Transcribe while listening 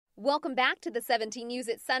Welcome back to the 17 News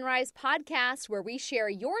at Sunrise podcast, where we share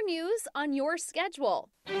your news on your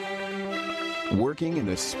schedule. Working in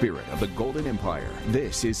the spirit of the Golden Empire,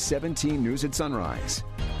 this is 17 News at Sunrise.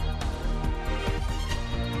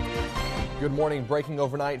 Good morning. Breaking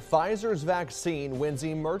overnight, Pfizer's vaccine wins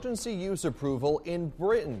emergency use approval in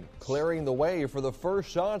Britain, clearing the way for the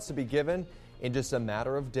first shots to be given in just a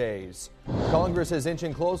matter of days. Congress is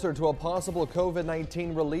inching closer to a possible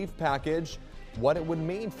COVID-19 relief package, what it would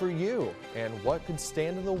mean for you, and what could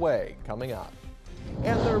stand in the way coming up.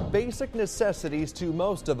 And they're basic necessities to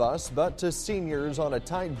most of us, but to seniors on a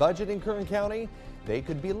tight budget in Kern County, they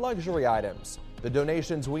could be luxury items. The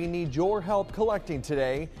donations we need your help collecting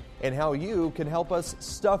today, and how you can help us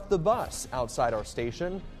stuff the bus outside our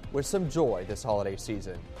station with some joy this holiday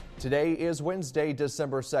season. Today is Wednesday,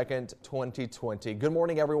 December 2nd, 2020. Good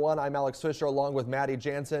morning, everyone. I'm Alex Fisher along with Maddie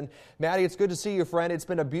Jansen. Maddie, it's good to see you, friend. It's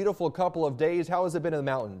been a beautiful couple of days. How has it been in the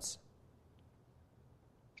mountains?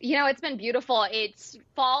 You know, it's been beautiful. It's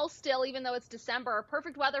fall still, even though it's December.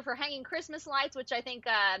 Perfect weather for hanging Christmas lights, which I think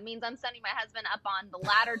means I'm sending my husband up on the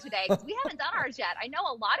ladder today because we haven't done ours yet. I know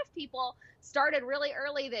a lot of people started really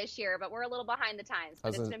early this year, but we're a little behind the times,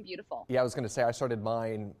 but it's been beautiful. Yeah, I was going to say I started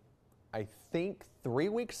mine, I think 3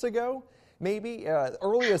 weeks ago. Maybe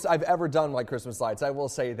earliest I've ever done my Christmas lights, I will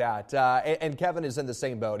say that. And Kevin is in the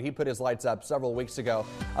same boat. He put his lights up several weeks ago.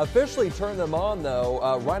 Officially turned them on,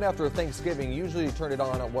 though, right after Thanksgiving. Usually you turn it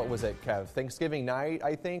on what was it, Kev? Thanksgiving night,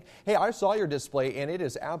 I think. Hey, I saw your display, and it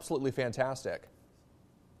is absolutely fantastic.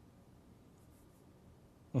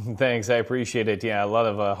 Thanks, I appreciate it. Yeah, a lot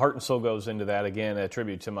of heart and soul goes into that. Again, a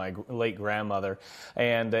tribute to my late grandmother.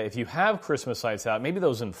 And if you have Christmas lights out, maybe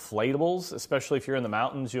those inflatables, especially if you're in the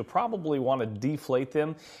mountains, you'll probably want to deflate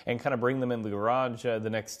them and kind of bring them in the garage the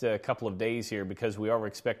next couple of days here, because we are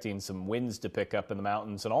expecting some winds to pick up in the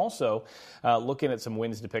mountains, and also looking at some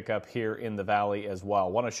winds to pick up here in the valley as well. I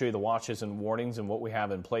want to show you the watches and warnings and what we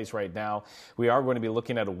have in place right now. We are going to be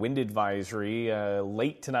looking at a wind advisory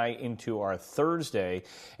late tonight into our Thursday.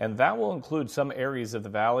 And that will include some areas of the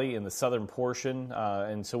valley in the southern portion,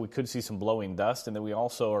 and so we could see some blowing dust. And then we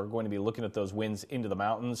also are going to be looking at those winds into the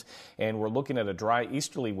mountains, and we're looking at a dry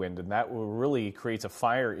easterly wind, and that will really create a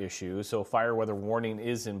fire issue. So fire weather warning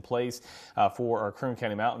is in place for our Kern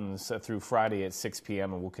County mountains through Friday at 6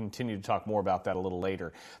 p.m., and we'll continue to talk more about that a little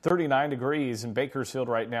later. 39 degrees in Bakersfield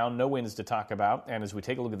right now, no winds to talk about. And as we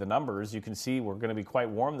take a look at the numbers, you can see we're going to be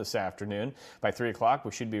quite warm this afternoon. By 3 o'clock,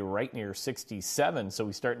 we should be right near 67, so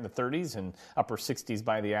we start in the 30s and upper 60s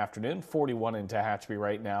by the afternoon. 41 in Tehachapi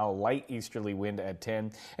right now, light easterly wind at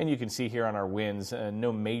 10. And you can see here on our winds,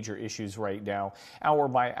 no major issues right now. Hour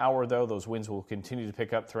by hour, though, those winds will continue to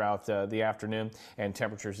pick up throughout the afternoon, and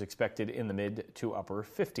temperatures expected in the mid to upper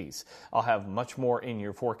 50s. I'll have much more in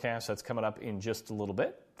your forecast. That's coming up in just a little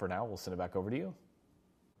bit. For now, we'll send it back over to you.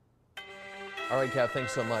 All right, Kev,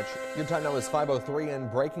 thanks so much. Your time now is 5:03, and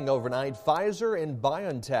breaking overnight, Pfizer and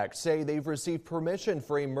BioNTech say they've received permission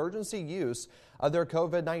for emergency use of their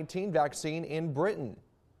COVID-19 vaccine in Britain.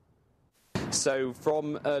 So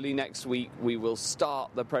from early next week, we will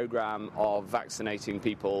start the program of vaccinating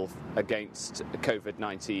people against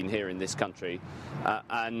COVID-19 here in this country.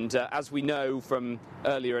 As we know from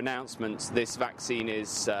earlier announcements, this vaccine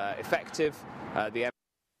is effective.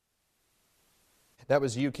 That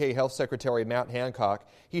was UK Health Secretary Matt Hancock.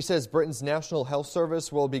 He says Britain's National Health Service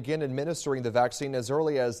will begin administering the vaccine as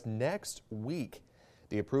early as next week.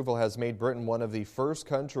 The approval has made Britain one of the first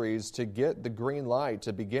countries to get the green light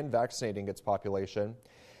to begin vaccinating its population.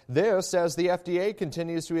 This as the FDA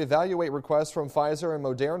continues to evaluate requests from Pfizer and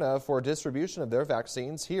Moderna for distribution of their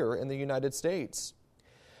vaccines here in the United States.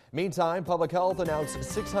 Meantime, Public Health announced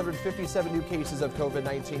 657 new cases of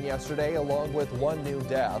COVID-19 yesterday, along with one new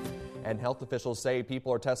death. And health officials say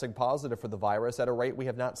people are testing positive for the virus at a rate we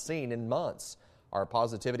have not seen in months. Our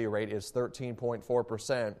positivity rate is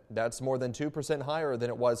 13.4%. That's more than 2% higher than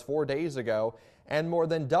it was 4 days ago, and more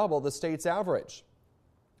than double the state's average.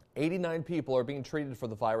 89 people are being treated for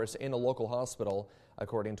the virus in a local hospital,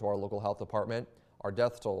 according to our local health department. Our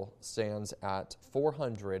death toll stands at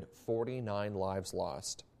 449 lives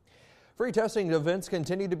lost. Free testing events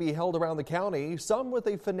continue to be held around the county, some with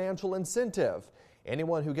a financial incentive.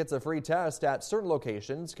 Anyone who gets a free test at certain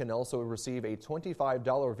locations can also receive a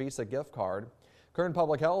 $25 Visa gift card. Kern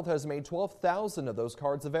Public Health has made 12,000 of those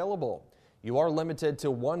cards available. You are limited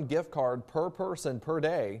to one gift card per person per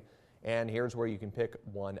day, and here's where you can pick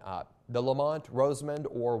one up. The Lamont, Rosamond,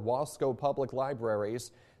 or Wasco Public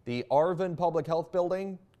Libraries, the Arvin Public Health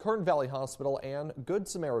Building, Kern Valley Hospital, and Good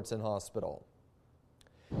Samaritan Hospital.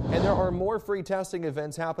 And there are more free testing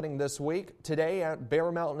events happening this week. Today at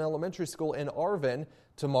Bear Mountain Elementary School in Arvin,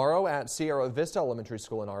 tomorrow at Sierra Vista Elementary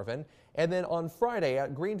School in Arvin, and then on Friday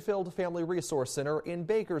at Greenfield Family Resource Center in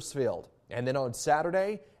Bakersfield. And then on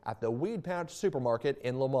Saturday at the Weed Patch Supermarket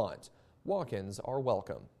in Lamont. Walk-ins are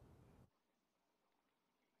welcome.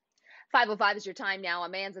 5:05 is your time now. A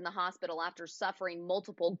man's in the hospital after suffering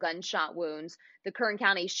multiple gunshot wounds. The Kern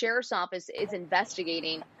County Sheriff's Office is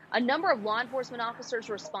investigating. A number of law enforcement officers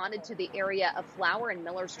responded to the area of Flower and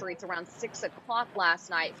Miller Streets around 6 o'clock last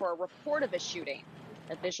night for a report of a shooting.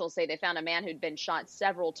 Officials say they found a man who'd been shot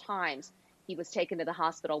several times. He was taken to the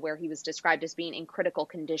hospital where he was described as being in critical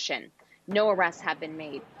condition. No arrests have been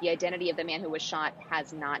made. The identity of the man who was shot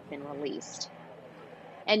has not been released.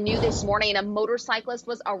 And new this morning, a motorcyclist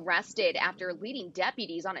was arrested after leading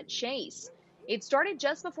deputies on a chase. It started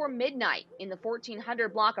just before midnight in the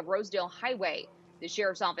 1400 block of Rosedale Highway. The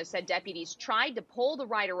sheriff's office said deputies tried to pull the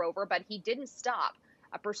rider over, but he didn't stop.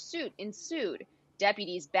 A pursuit ensued.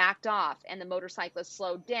 Deputies backed off, and the motorcyclist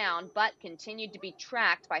slowed down, but continued to be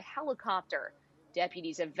tracked by helicopter.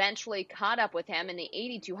 Deputies eventually caught up with him in the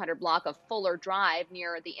 8200 block of Fuller Drive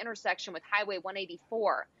near the intersection with Highway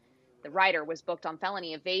 184. The rider was booked on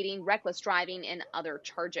felony evading, reckless driving, and other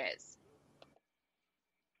charges.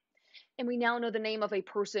 And we now know the name of a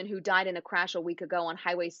person who died in a crash a week ago on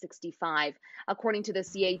Highway 65. According to the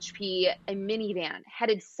CHP, a minivan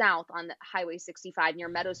headed south on Highway 65 near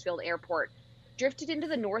Meadowsfield Airport drifted into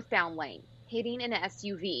the northbound lane, hitting an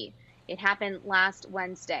SUV. It happened last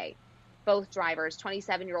Wednesday. Both drivers,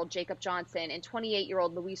 27-year-old Jacob Johnson and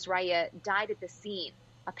 28-year-old Luis Raya, died at the scene.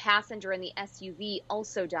 A passenger in the SUV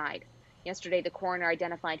also died. Yesterday, the coroner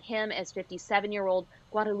identified him as 57-year-old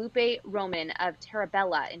Guadalupe Roman of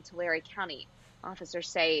Terabella in Tulare County. Officers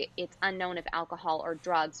say it's unknown if alcohol or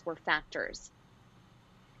drugs were factors.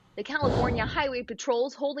 The California Highway Patrol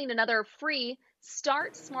is holding another free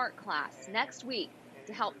Start Smart class next week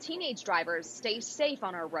to help teenage drivers stay safe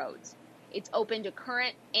on our roads. It's open to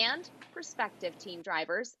current and prospective teen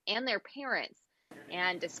drivers and their parents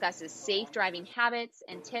and discusses safe driving habits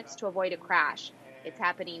and tips to avoid a crash. It's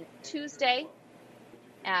happening Tuesday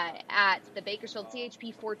at the Bakersfield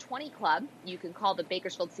CHP 420 Club. You can call the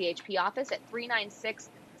Bakersfield CHP office at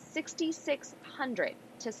 396-6600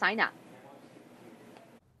 to sign up.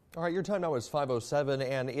 All right, your time now is 5:07,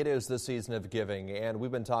 and it is the season of giving, and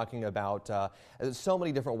we've been talking about so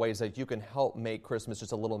many different ways that you can help make Christmas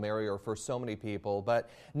just a little merrier for so many people, but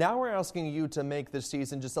now we're asking you to make this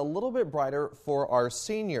season just a little bit brighter for our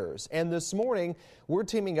seniors. And this morning, we're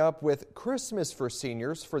teaming up with Christmas for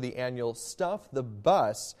Seniors for the annual Stuff the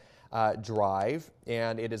Bus drive,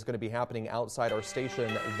 and it is going to be happening outside our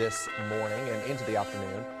station this morning and into the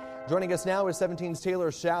afternoon. Joining us now is 17's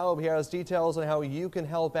Taylor Schaub. He has details on how you can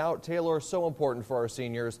help out. Taylor, so important for our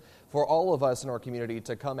seniors, for all of us in our community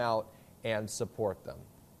to come out and support them.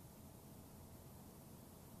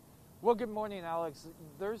 Well, good morning, Alex.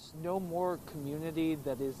 There's no more community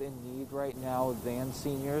that is in need right now than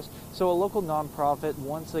seniors. So a local nonprofit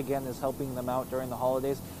once again is helping them out during the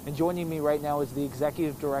holidays. And joining me right now is the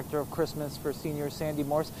Executive Director of Christmas for Seniors, Sandy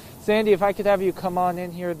Morse. Sandy, if I could have you come on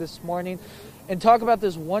in here this morning and talk about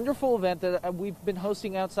this wonderful event that we've been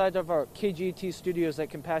hosting outside of our KGT studios at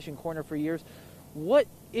Compassion Corner for years. What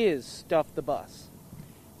is Stuff the Bus?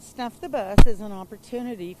 Stuff the Bus is an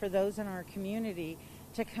opportunity for those in our community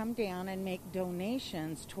to come down and make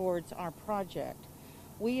donations towards our project.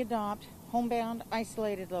 We adopt homebound,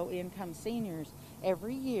 isolated, low-income seniors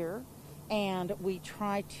every year, and we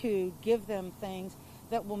try to give them things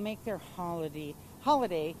that will make their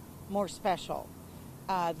holiday more special.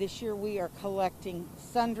 This year we are collecting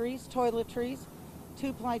sundries, toiletries,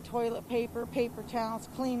 2-ply toilet paper, paper towels,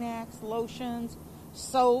 Kleenex, lotions,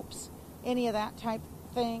 soaps, any of that type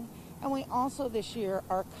of thing. And we also this year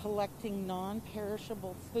are collecting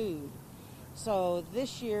non-perishable food. So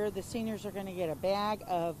this year the seniors are going to get a bag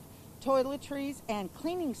of toiletries and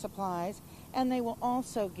cleaning supplies, and they will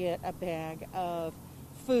also get a bag of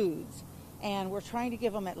foods. And we're trying to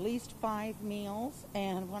give them at least 5 meals.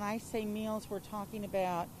 And when I say meals, we're talking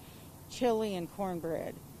about chili and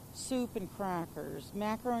cornbread, soup and crackers,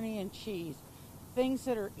 macaroni and cheese, things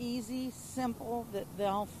that are easy, simple, that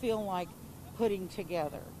they'll feel like putting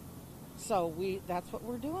together. So that's what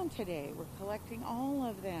we're doing today. We're collecting all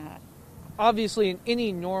of that. Obviously, in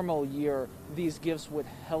any normal year, these gifts would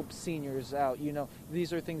help seniors out. You know,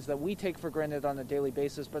 these are things that we take for granted on a daily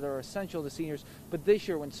basis, but are essential to seniors. But this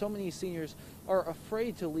year, when so many seniors are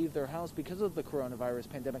afraid to leave their house because of the coronavirus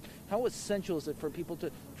pandemic, how essential is it for people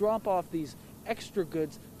to drop off these extra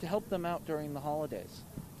goods to help them out during the holidays?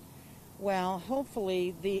 Well,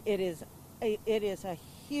 hopefully, it is a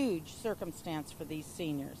huge circumstance for these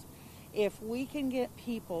seniors. If we can get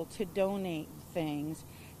people to donate things,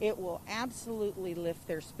 it will absolutely lift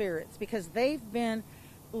their spirits because they've been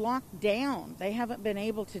locked down. They haven't been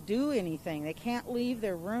able to do anything. They can't leave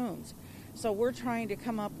their rooms. So we're trying to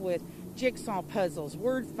come up with jigsaw puzzles,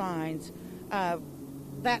 word finds,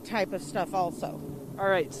 that type of stuff also. All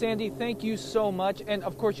right, Sandy, thank you so much. And,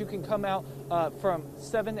 of course, you can come out from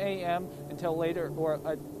 7 a.m. until later,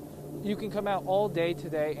 or you can come out all day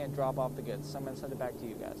today and drop off the goods. So I'm going to send it back to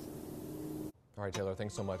you guys. All right, Taylor,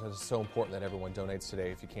 thanks so much. It's so important that everyone donates today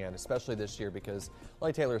if you can, especially this year because,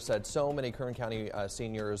 like Taylor said, so many Kern County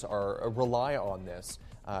seniors rely on this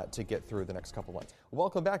to get through the next couple months.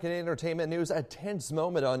 Welcome back in entertainment news. A tense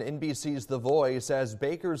moment on NBC's The Voice as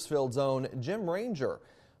Bakersfield's own Jim Ranger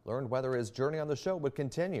learned whether his journey on the show would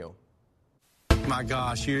continue. My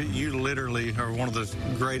gosh, you literally are one of the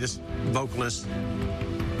greatest vocalists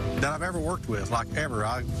that I've ever worked with, like ever.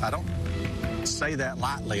 I don't say that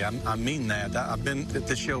lightly. I mean that. I've been at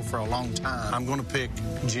this show for a long time. I'm going to pick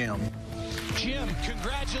Jim. Jim,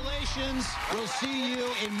 congratulations. We'll see you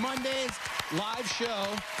in Monday's live show.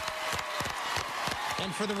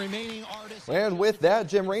 And for the remaining artists... And with that,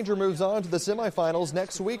 Jim Ranger moves on to the semifinals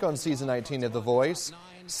next week on season 19 of The Voice.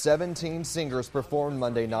 17 singers performed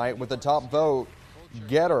Monday night with the top vote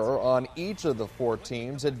getter on each of the 4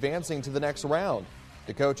 teams advancing to the next round.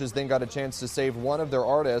 The coaches then got a chance to save one of their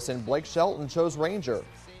artists, and Blake Shelton chose Ranger.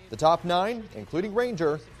 The top 9, including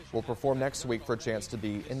Ranger, will perform next week for a chance to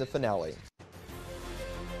be in the finale.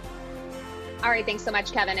 All right, thanks so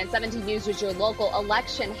much, Kevin. And 17 News is your local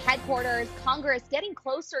election headquarters. Congress getting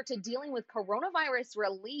closer to dealing with coronavirus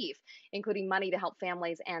relief, including money to help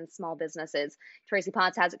families and small businesses. Tracy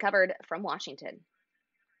Potts has it covered from Washington.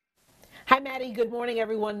 Hi, Maddie. Good morning,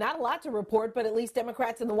 everyone. Not a lot to report, but at least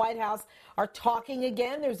Democrats in the White House are talking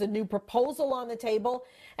again. There's a new proposal on the table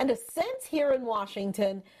and a sense here in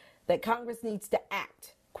Washington that Congress needs to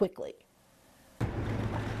act quickly.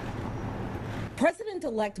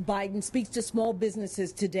 President-elect Biden speaks to small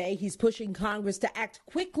businesses today. He's pushing Congress to act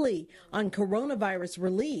quickly on coronavirus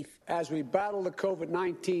relief. As we battle the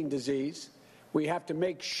COVID-19 disease, we have to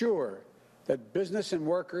make sure that business and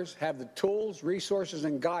workers have the tools, resources,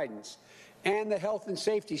 and guidance and the health and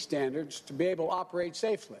safety standards to be able to operate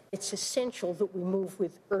safely. It's essential that we move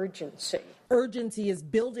with urgency. Urgency is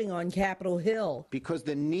building on Capitol Hill. Because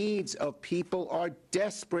the needs of people are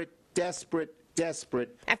desperate.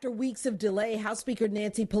 After weeks of delay, House Speaker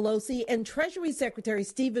Nancy Pelosi and Treasury Secretary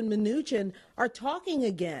Steven Mnuchin are talking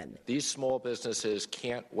again. These small businesses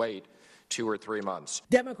can't wait 2 or 3 months.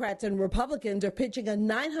 Democrats and Republicans are pitching a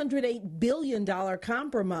 $908 billion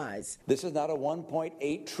compromise. This is not a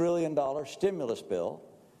 $1.8 trillion stimulus bill.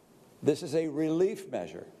 This is a relief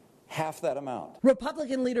measure, half that amount.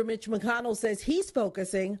 Republican leader Mitch McConnell says he's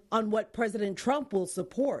focusing on what President Trump will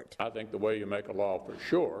support. I think the way you make a law for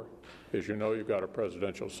sure is you've got a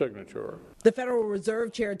presidential signature. The Federal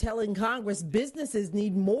Reserve Chair telling Congress businesses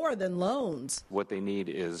need more than loans. What they need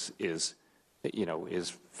is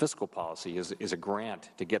fiscal policy, is a grant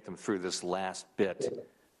to get them through this last bit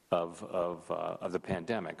of the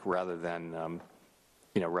pandemic, rather than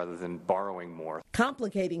borrowing more.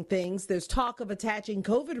 Complicating things, there's talk of attaching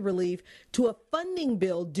COVID relief to a funding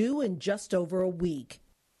bill due in just over a week.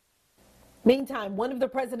 Meantime, one of the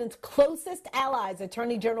president's closest allies,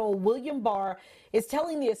 Attorney General William Barr, is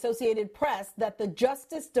telling the Associated Press that the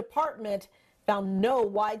Justice Department found no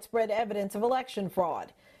widespread evidence of election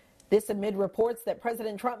fraud. This amid reports that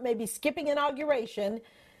President Trump may be skipping inauguration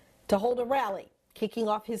to hold a rally, kicking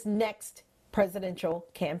off his next presidential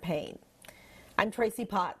campaign. I'm Tracy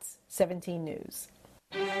Potts, 17 News.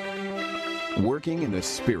 Working in the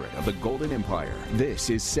spirit of the Golden Empire, this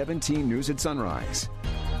is 17 News at Sunrise.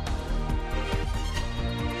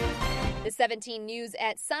 The 17 News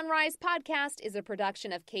at Sunrise podcast is a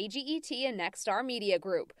production of KGET and Nexstar Media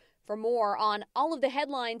Group. For more on all of the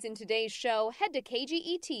headlines in today's show, head to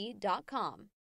kget.com.